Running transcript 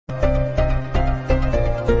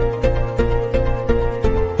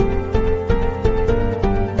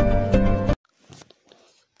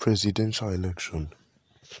Presidential election.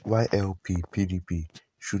 Why LP PDP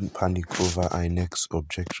shouldn't panic over Inec'S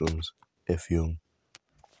objections. Young.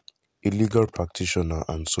 A legal practitioner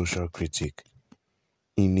and social critic,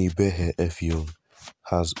 Inec'S Young,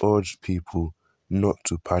 has urged people not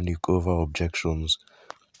to panic over objections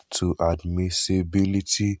to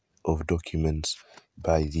admissibility of documents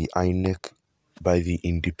by the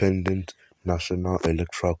Independent National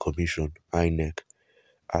Electoral Commission (INEC)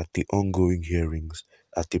 at the ongoing hearings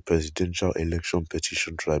at the Presidential Election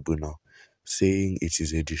Petition Tribunal, saying it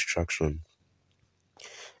is a distraction.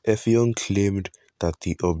 Effiong claimed that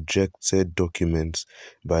the objected documents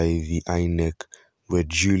by the INEC were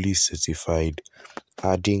duly certified,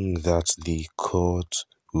 adding that the court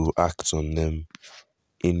will act on them.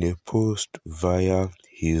 In a post via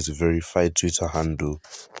his verified Twitter handle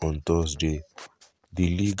on Thursday, the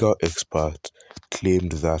legal expert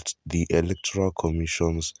claimed that the Electoral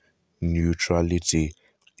Commission's neutrality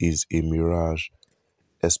is a mirage,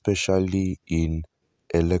 especially in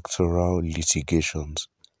electoral litigations.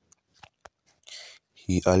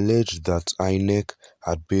 He alleged that INEC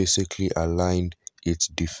had basically aligned its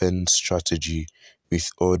defense strategy with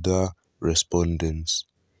other respondents,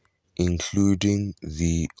 including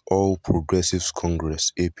the All Progressives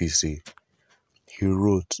Congress (APC). He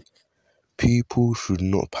wrote, "People should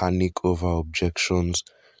not panic over objections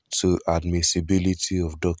to admissibility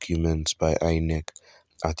of documents by INEC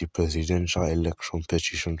at the Presidential Election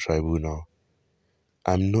Petition Tribunal.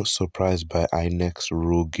 I'm not surprised by INEC's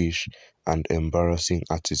roguish and embarrassing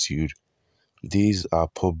attitude. These are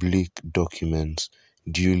public documents,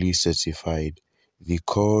 duly certified. The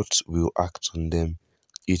courts will act on them.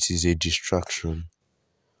 It is a distraction.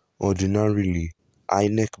 Ordinarily,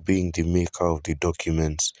 INEC being the maker of the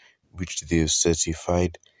documents which they've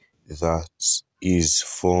certified, that is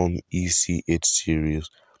Form EC8 series,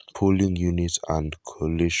 polling unit and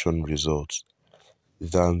collation results,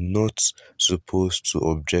 they're not supposed to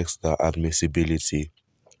object their admissibility.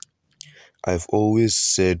 I've always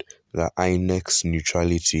said that INEC's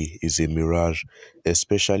neutrality is a mirage,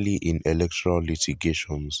 especially in electoral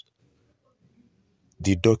litigations.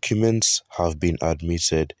 The documents have been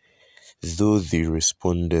admitted, though the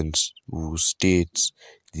respondents will state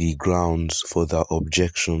the grounds for their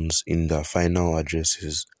objections in their final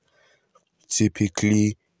addresses.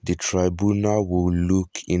 Typically, the tribunal will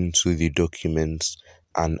look into the documents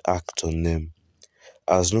and act on them.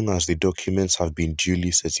 As long as the documents have been duly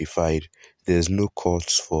certified, there's no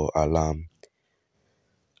cause for alarm.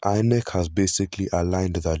 INEC has basically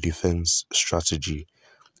aligned their defense strategy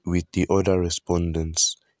with the other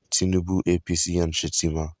respondents, Tinubu, APC and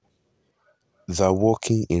Shetima. They're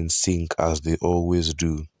working in sync as they always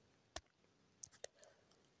do.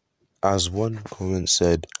 As one comment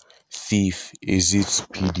said, "Thief, is it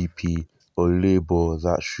PDP or Labour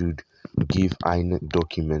that should give INEC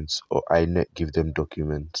documents or INEC give them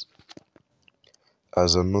documents?"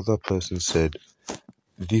 As another person said,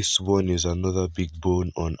 "This one is another big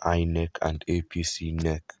bone on INEC and APC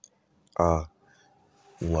neck." Ah,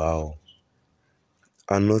 wow.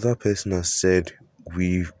 Another person has said,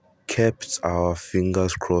 "We've kept our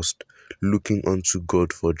fingers crossed, looking unto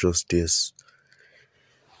God for justice."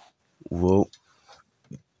 Well,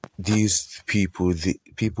 these people, the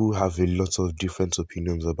people have a lot of different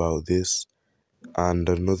opinions about this, and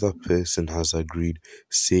another person has agreed,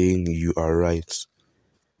 saying you are right.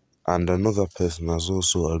 And another person has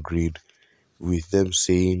also agreed with them,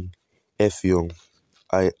 saying, Young,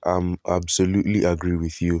 I am absolutely agree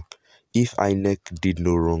with you. If INEC did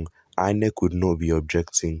no wrong, INEC would not be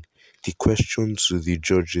objecting. The question to the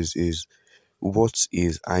judges is, what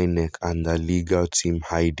is INEC and the legal team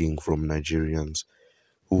hiding from Nigerians?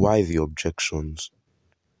 Why the objections?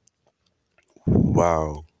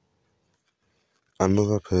 Wow.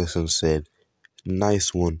 Another person said,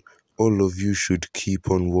 "Nice one. All of you should keep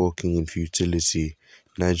on working in futility.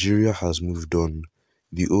 Nigeria has moved on.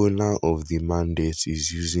 The owner of the mandate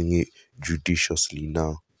is using it judiciously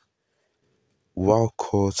now." While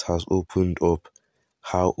court has opened up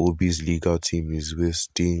how Obi's legal team is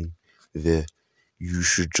wasting there, you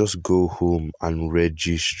should just go home and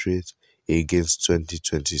registrate against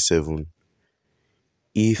 2027.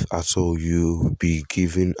 If at all you be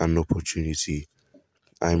given an opportunity,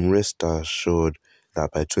 I'm rest assured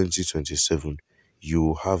that by 2027, you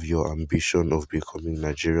will have your ambition of becoming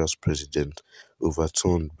Nigeria's president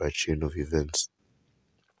overturned by chain of events.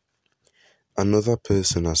 Another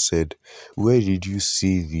person has said, "Where did you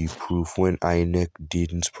see the proof when INEC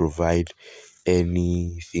didn't provide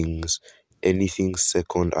anything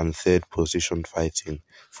second and third position fighting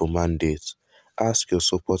for mandates? Ask your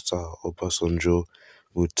supporter Obasanjo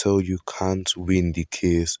would tell you can't win the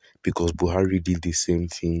case because Buhari did the same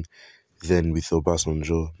thing then with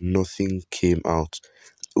Obasanjo. Nothing came out.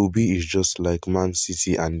 Obi is just like Man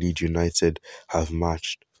City and Leeds United have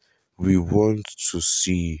matched. We want to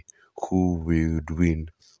see who will win.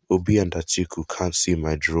 Obi and Atiku can't see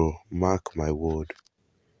my draw. Mark my word.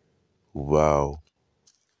 Wow.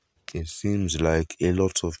 It seems like a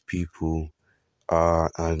lot of people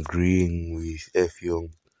are agreeing with F Young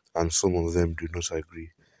and some of them do not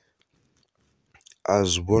agree.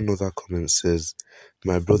 As one other comment says,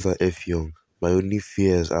 my brother F Young, my only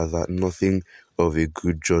fears are that nothing of a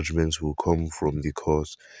good judgment will come from the court.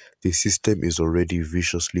 The system is already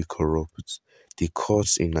viciously corrupt. The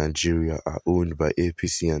courts in Nigeria are owned by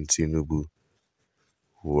APC and Tinubu.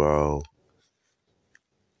 Wow.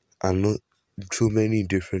 And not too many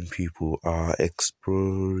different people are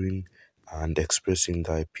exploring and expressing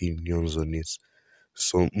their opinions on it.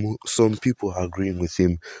 Some people are agreeing with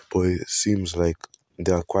him, but it seems like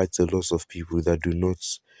there are quite a lot of people that do not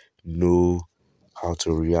know how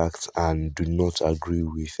to react and do not agree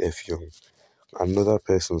with F Young. Another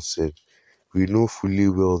person said, we know fully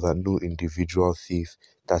well that no individual thief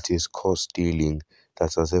that is caught stealing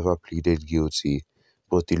that has ever pleaded guilty,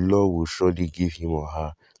 but the law will surely give him or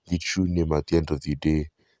her the true name at the end of the day.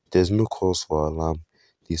 There's no cause for alarm.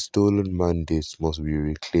 The stolen mandates must be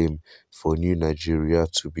reclaimed for new Nigeria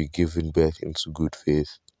to be given birth into good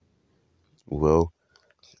faith. Well,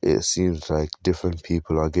 it seems like different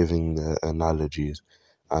people are giving their analogies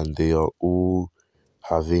and they are all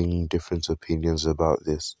having different opinions about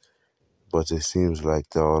this. But it seems like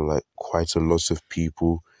there are like quite a lot of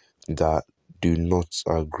people that do not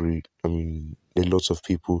agree. I mean, a lot of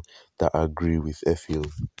people that agree with Effiel.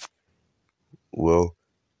 Well,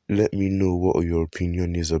 let me know what your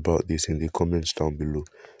opinion is about this in the comments down below.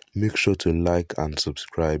 Make sure to like and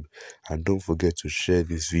subscribe, and don't forget to share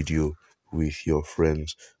this video with your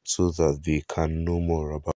friends so that they can know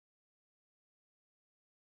more about